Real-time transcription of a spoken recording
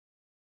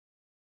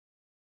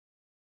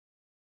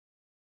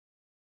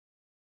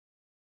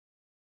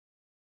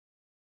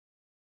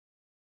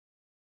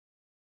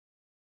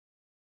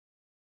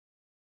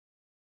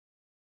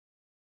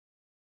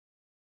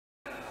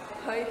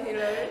Hi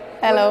Hilary.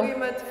 Hello. When we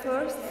met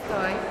first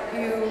time,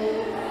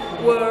 you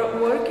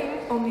were working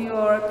on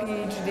your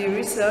PhD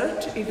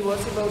research. It was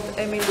about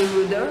Emil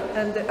Ruder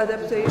and the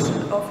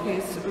adaptation of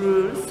his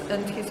rules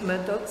and his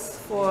methods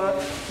for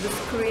the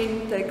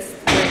screen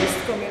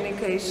text-based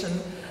communication.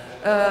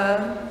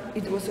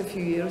 It was a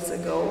few years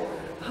ago.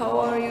 How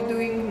are you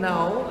doing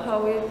now?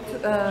 How it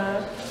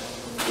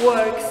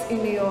works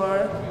in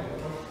your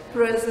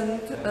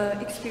present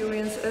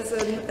experience as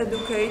an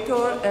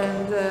educator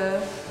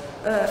and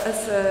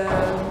as a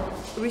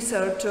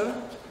researcher?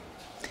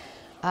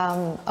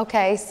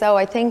 Okay, so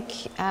I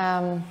think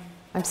I'm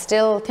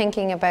still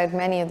thinking about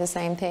many of the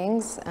same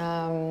things.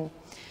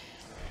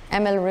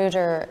 Emil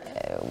Ruder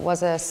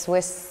was a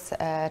Swiss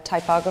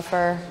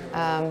typographer,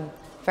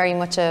 very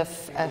much a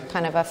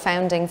kind of a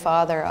founding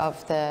father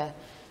of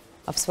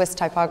Swiss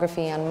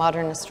typography and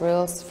modernist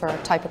rules for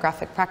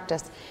typographic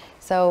practice.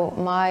 So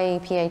my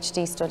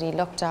PhD study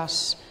looked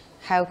at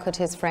how could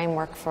his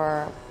framework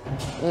for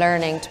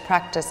learning to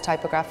practice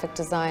typographic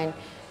design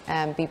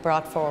be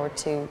brought forward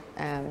to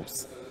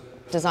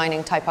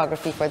designing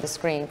typography for the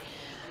screen.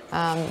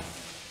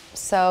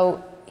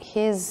 So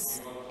his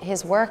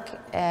work,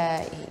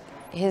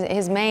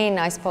 his main,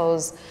 I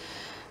suppose,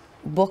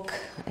 book,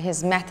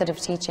 his method of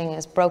teaching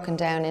is broken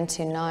down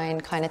into 9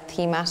 kind of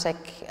thematic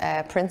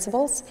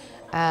principles,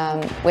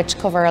 which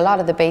cover a lot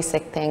of the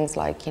basic things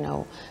like, you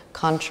know,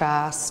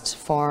 contrast,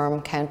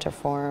 form,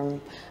 counterform,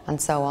 and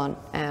so on.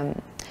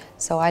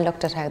 So I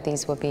looked at how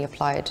these would be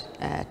applied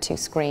to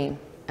screen,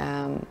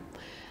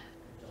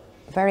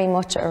 very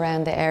much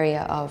around the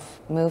area of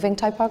moving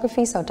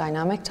typography, so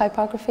dynamic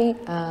typography,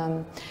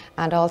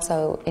 and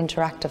also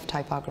interactive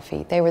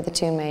typography. They were the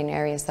 2 main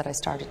areas that I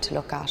started to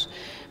look at.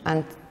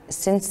 And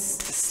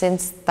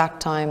since that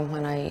time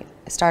when I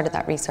started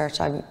that research,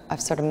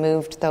 I've sort of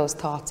moved those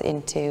thoughts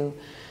into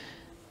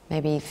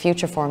maybe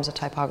future forms of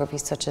typography,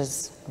 such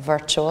as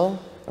virtual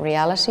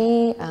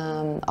reality,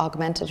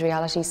 augmented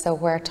reality, so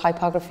where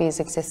typography is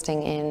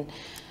existing in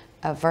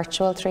a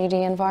virtual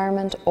 3D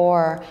environment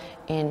or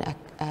in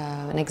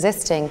an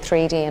existing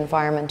 3D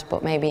environment,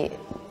 but maybe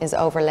is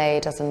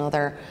overlaid as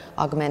another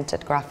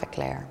augmented graphic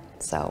layer.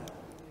 So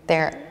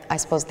I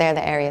suppose they're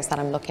the areas that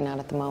I'm looking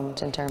at the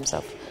moment in terms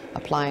of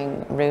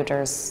applying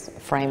Ruder's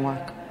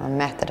framework or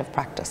method of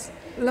practice.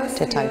 Last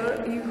year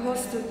you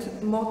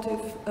hosted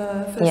Motif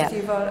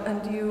Festival,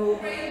 and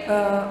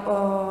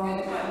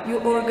you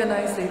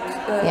organized it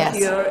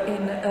here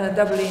in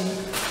Dublin,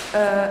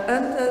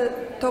 and the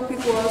topic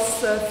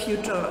was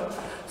future.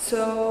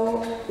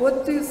 So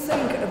what do you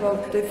think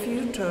about the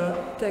future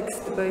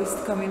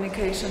text-based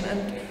communication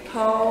and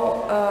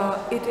how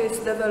it is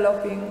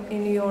developing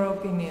in your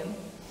opinion?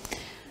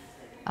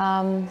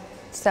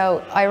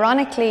 So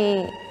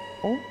ironically,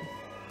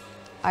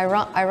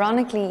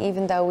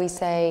 even though we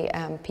say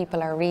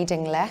people are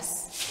reading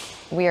less,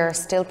 we are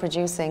still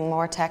producing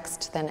more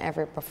text than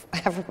ever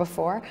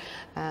before.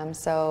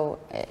 So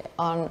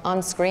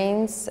on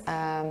screens,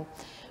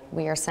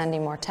 we are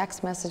sending more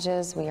text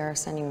messages, we are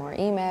sending more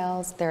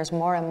emails, there's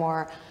more and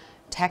more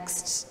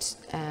text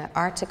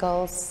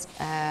articles,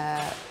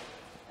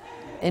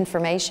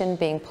 information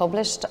being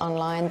published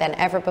online than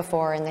ever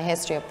before in the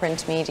history of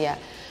print media.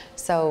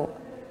 So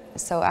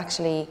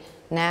actually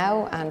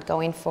now and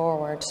going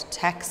forward,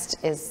 text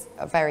is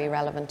very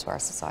relevant to our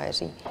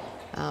society.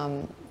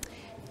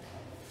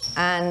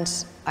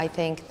 And I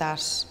think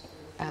that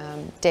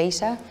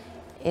data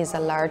is a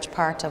large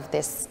part of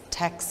this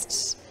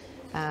text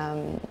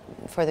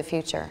for the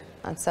future.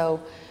 And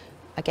so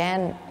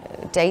again,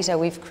 data,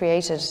 we've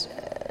created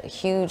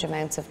huge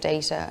amounts of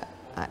data.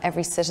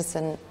 Every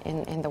citizen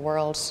in the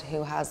world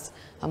who has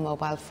a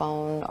mobile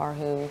phone or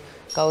who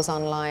goes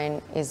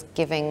online is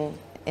giving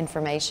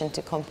information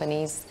to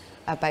companies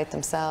about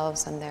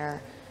themselves and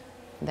their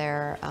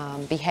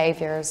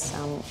behaviours,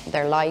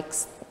 their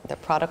likes, the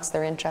products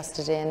they're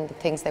interested in, the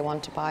things they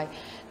want to buy.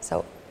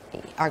 So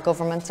our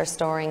governments are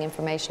storing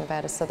information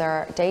about us. So there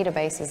are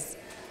databases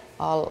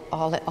all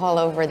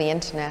over the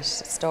internet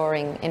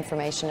storing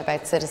information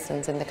about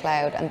citizens in the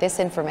cloud. And this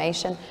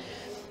information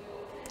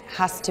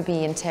has to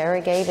be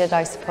interrogated,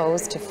 I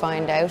suppose, to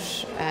find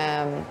out,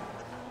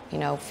 you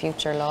know,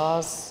 future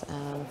laws,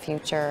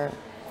 future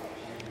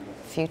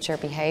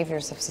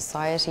behaviours of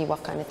society,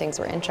 what kind of things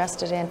we're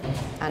interested in,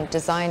 and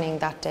designing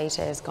that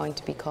data is going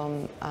to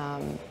become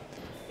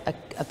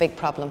a big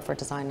problem for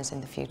designers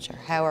in the future.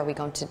 How are we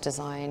going to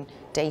design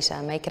data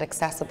and make it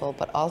accessible,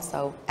 but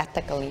also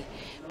ethically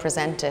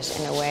present it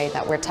in a way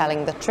that we're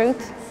telling the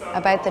truth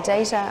about the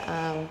data,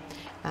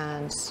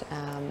 and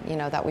you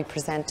know, that we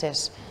present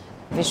it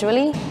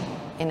visually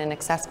in an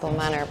accessible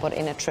manner, but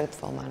in a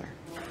truthful manner.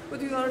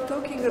 What you are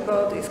talking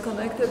about is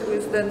connected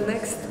with the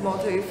next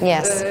motive,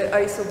 Yes.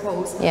 I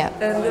suppose. Yeah.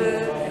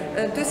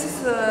 And this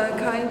is a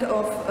kind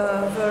of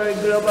very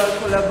global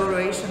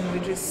collaboration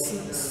which is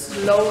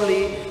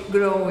slowly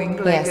growing,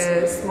 like Yes.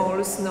 a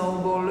small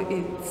snowball.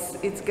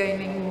 It's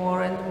gaining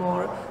more and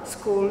more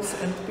schools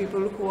and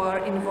people who are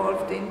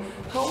involved in.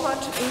 How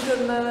much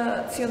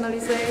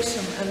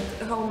internationalization and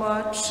how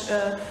much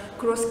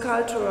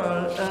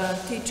cross-cultural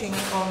teaching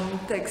on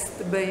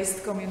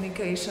text-based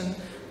communication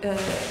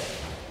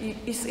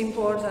is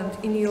important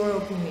in your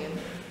opinion?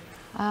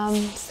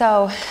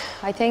 So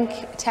I think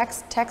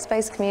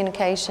text-based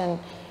communication,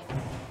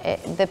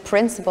 the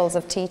principles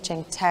of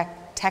teaching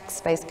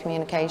text-based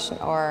communication,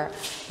 or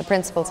the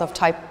principles of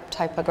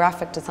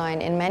typographic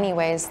design, in many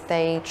ways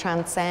they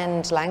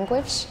transcend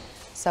language.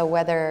 So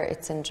whether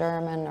it's in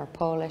German or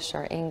Polish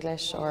or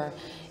English or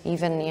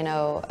even, you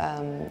know,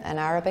 an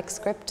Arabic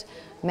script,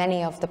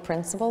 many of the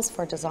principles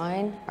for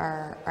design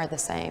are the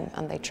same,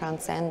 and they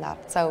transcend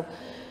that. So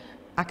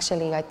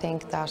actually I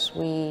think that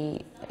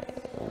we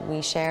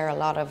share a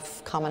lot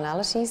of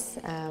commonalities,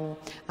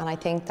 and I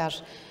think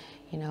that,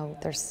 you know,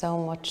 there's so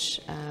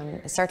much,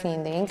 certainly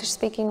in the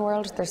English-speaking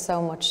world, there's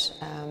so much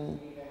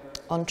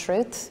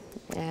untruth,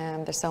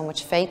 and there's so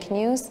much fake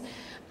news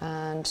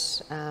and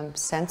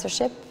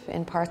censorship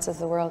in parts of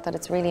the world, that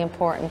it's really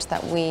important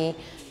that we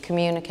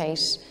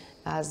communicate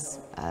as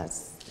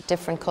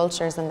different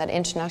cultures, and that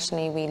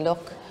internationally we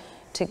look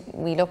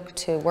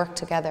to work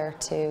together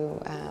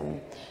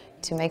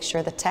to make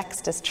sure the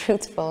text is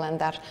truthful, and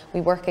that we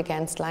work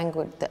against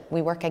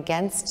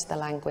the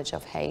language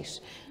of hate,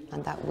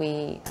 and that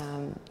we,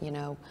 you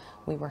know,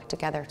 we work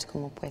together to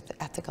come up with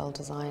ethical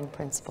design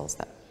principles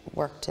that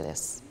work to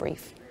this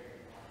brief.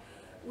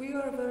 We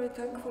are very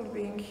thankful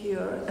being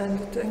here, and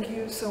thank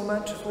you so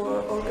much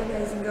for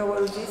organizing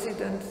our visit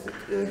and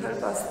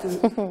help us to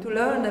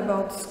learn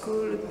about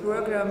school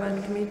program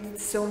and meet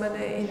so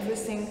many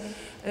interesting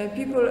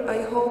people.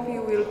 I hope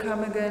you will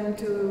come again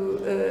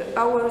to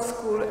our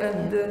school,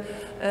 and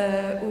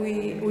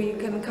we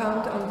can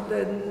count on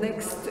the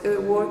next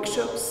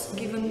workshops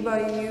given by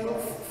you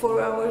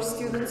for our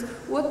students.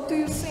 What do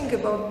you think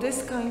about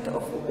this kind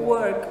of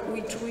work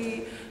which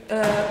we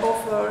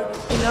offer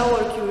in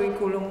our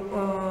curriculum,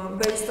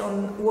 based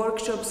on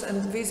workshops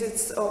and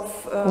visits of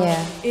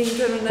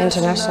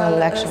international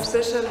lecturers,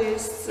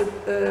 specialists,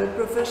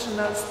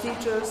 professionals,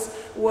 teachers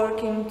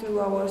working to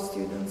our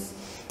students?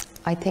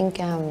 I think,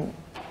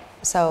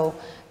 so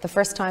the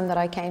first time that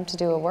I came to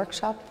do a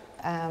workshop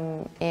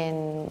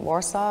in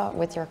Warsaw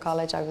with your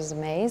college, I was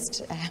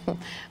amazed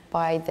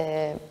by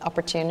the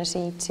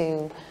opportunity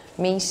to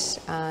meet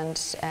and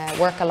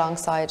work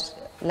alongside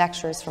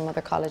lecturers from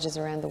other colleges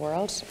around the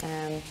world.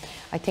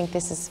 I think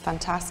this is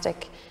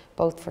fantastic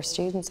both for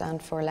students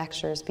and for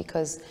lecturers,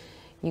 because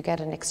you get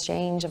an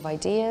exchange of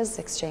ideas,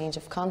 exchange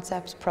of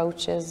concepts,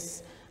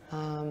 approaches,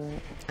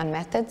 and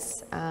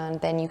methods, and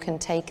then you can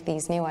take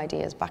these new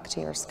ideas back to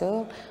your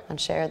school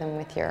and share them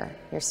with your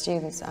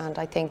students, and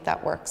I think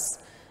that works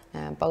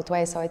both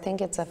ways. So I think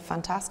it's a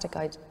fantastic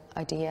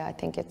idea. I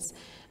think it's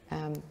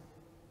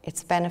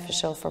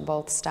beneficial for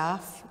both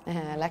staff,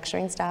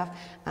 lecturing staff,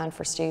 and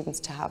for students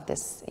to have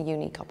this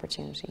unique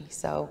opportunity.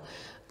 So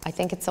I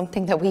think it's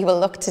something that we will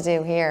look to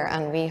do here,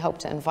 and we hope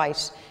to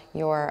invite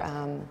your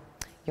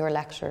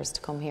lecturers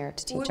to come here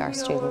to teach our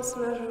students. It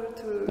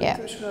would be our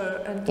pleasure to share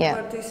and to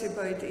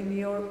participate in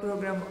your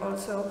program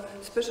also,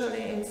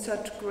 especially in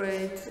such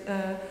great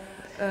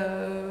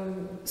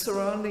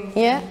surroundings.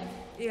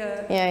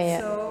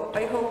 So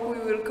I hope we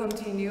will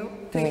continue.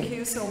 Thank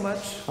you so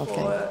much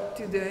for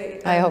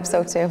today. I hope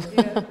so too.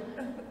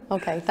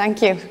 Okay,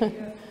 thank you.